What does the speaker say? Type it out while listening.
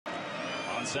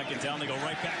On second down, they go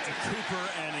right back to Cooper,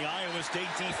 and the Iowa State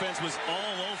defense was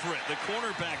all over it. The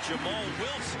cornerback, Jamal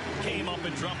Wiltz, came up and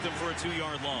dropped him for a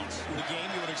 2-yard loss. The game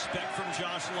you would expect from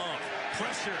Josh Love.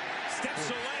 Pressure,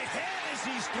 steps away, head as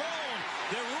he's thrown.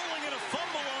 They're ruling it a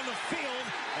fumble on the field,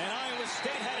 and Iowa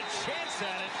State had a chance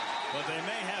at it, but they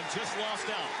may have just lost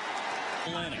out.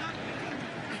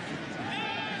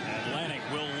 Atlantic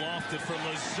will loft it for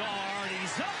Lazard.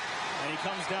 He's up, and he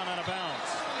comes down out of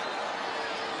bounds.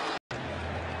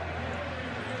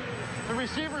 The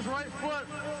receiver's right foot,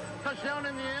 touchdown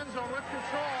in the end zone with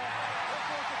control.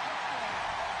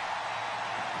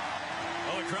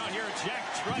 Oh, the crowd here at Jack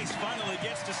Trice finally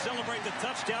gets to celebrate the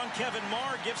touchdown. Kevin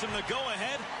Marr gives him the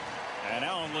go-ahead. And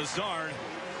Alan Lazard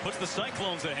puts the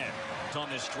Cyclones ahead on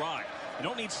this drive. You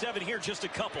don't need 7 here, just a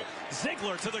couple.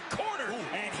 Ziegler to the corner,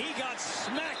 and he got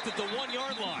smacked at the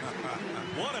 1-yard line.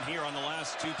 What a here on the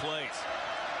last 2 plays.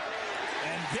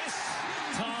 And this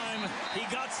time, he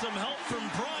got some help from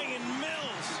Brian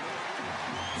Mills.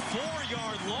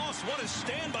 4-yard loss. What a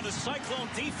stand by the Cyclone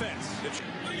defense.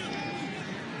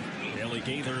 Bailey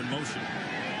Gaither in motion.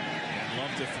 And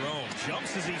Love to throw.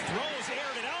 Jumps as he throws,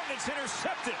 aired it out, and it's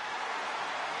intercepted.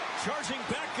 Charging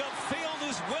back upfield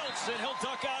is Wiltz, and he'll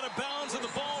duck out of bounds, and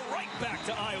the ball right back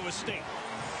to Iowa State.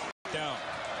 Down.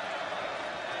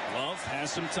 Love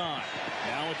has some time.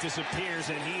 Now it disappears,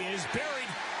 and he is buried.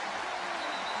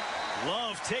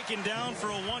 Love taken down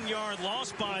for a 1-yard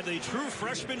loss by the true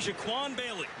freshman Jaquan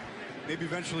Bailey. Maybe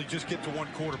eventually just get to one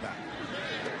quarterback.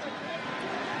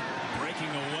 Breaking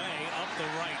away up the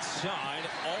right side,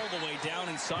 all the way down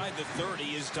inside the 30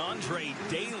 is Dondre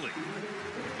Daly.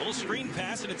 Little screen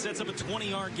pass, and it sets up a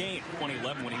 20-yard gain.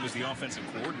 2011 when he was the offensive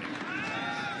coordinator.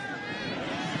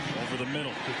 Over the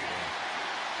middle.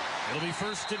 It'll be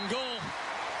 1st and goal.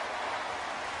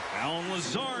 Alan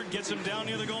Lazard gets him down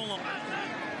near the goal line.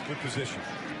 Good position.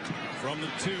 From the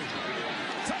 2.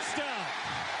 Touchdown!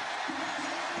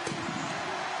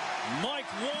 Mike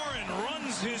Warren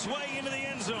runs his way into the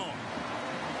end zone.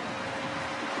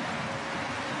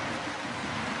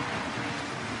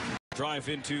 Drive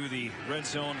into the red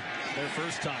zone their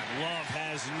first time. Love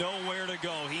has nowhere to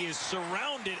go. He is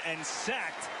surrounded and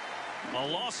sacked. A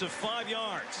loss of 5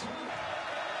 yards.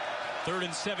 3rd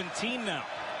and 17 now.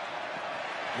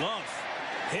 Love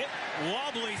hit,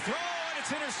 wobbly throw, and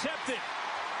it's intercepted.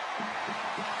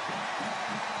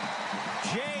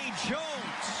 Jay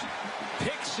Jones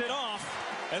picks it off,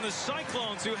 and the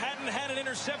Cyclones, who hadn't had an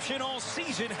interception all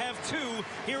season, have 2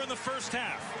 here in the first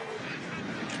half.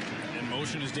 In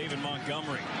motion is David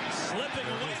Montgomery. Slipping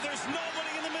away, there's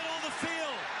nobody in the middle of the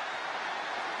field.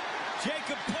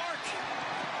 Jacob Park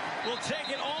will take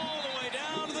it all the way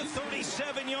down to the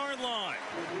 37-yard line.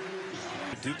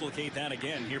 Duplicate that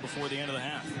again here before the end of the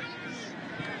half.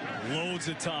 Loads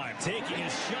of time, taking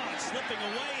his shot, slipping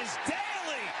away is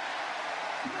Daly.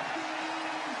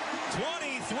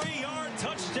 23-yard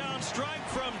touchdown strike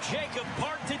from Jacob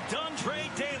Park to Dondre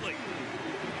Daly.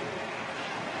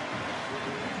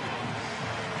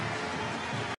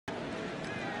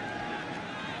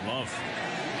 Love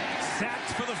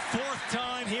sacked for the 4th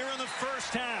time here in the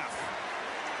first half.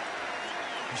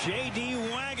 J.D.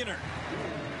 Wagoner.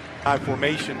 High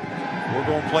formation. We're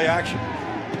going to play action.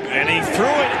 And he threw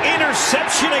an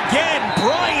interception again.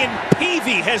 Brian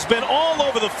Peavy has been all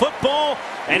over the football,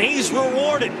 and he's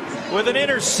rewarded with an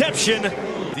interception.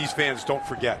 These fans don't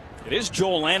forget. It is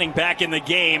Joel Lanning back in the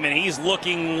game, and he's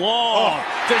looking long.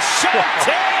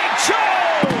 DeShante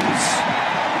Jones!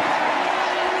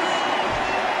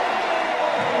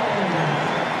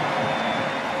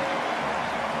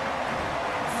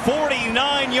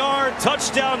 49-yard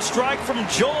touchdown strike from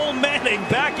Joel Manning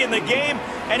back in the game,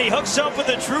 and he hooks up with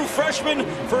a true freshman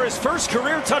for his first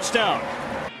career touchdown.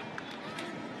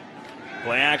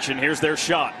 Play action, here's their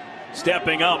shot.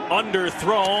 Stepping up,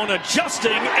 underthrown,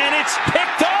 adjusting, and it's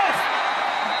picked off.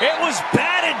 It was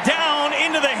batted down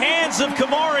into the hands of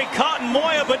Kamari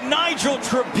Cotton-Moya, but Nigel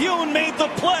Tribune made the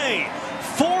play.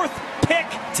 4th pick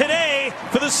today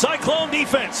for the Cyclone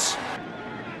defense.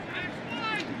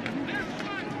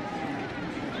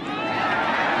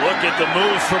 Look at the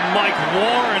move from Mike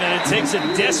Warren, and it takes a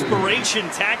desperation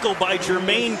tackle by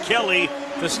Jermaine Kelly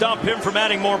to stop him from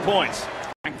adding more points.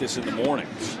 Practice in the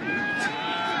mornings.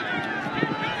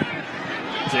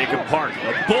 Jacob Park,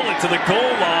 a bullet to the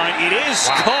goal line. It is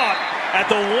caught at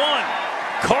the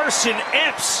 1. Carson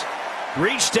Epps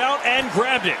reached out and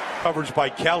grabbed it. Coverage by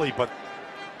Kelly, but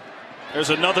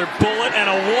there's another bullet and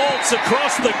a waltz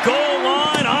across the goal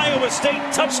line. Iowa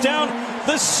State touchdown,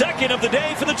 the 2nd of the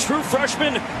day for the true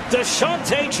freshman,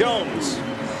 DeShante Jones.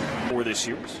 For this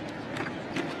year's.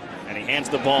 And he hands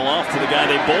the ball off to the guy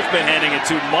they've both been handing it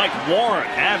to, Mike Warren,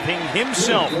 having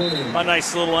himself a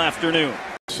nice little afternoon.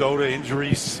 Soda,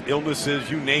 injuries,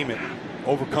 illnesses, you name it,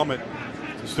 overcome it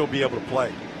to still be able to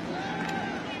play.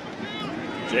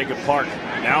 Jacob Park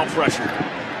now pressured.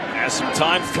 Has some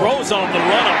time, throws on the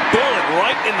run, a bullet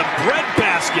right in the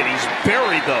breadbasket. He's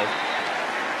buried though.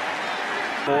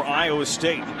 For Iowa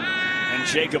State and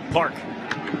Jacob Park.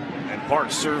 And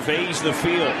Park surveys the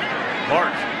field.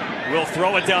 Park will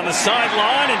throw it down the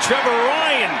sideline, and Trevor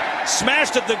Ryan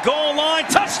smashed at the goal line.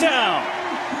 Touchdown!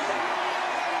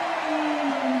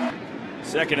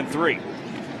 2nd and 3.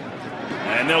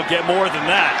 And they'll get more than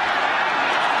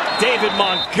that. David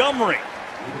Montgomery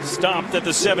stopped at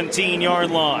the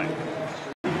 17-yard line.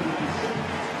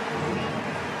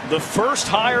 The first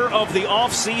hire of the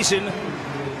offseason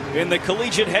in the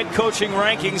collegiate head coaching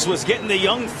rankings was getting the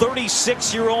young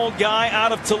 36-year-old guy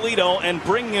out of Toledo and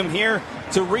bringing him here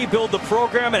to rebuild the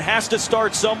program. It has to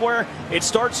start somewhere. It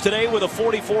starts today with a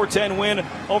 44-10 win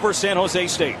over San Jose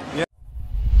State. Yeah.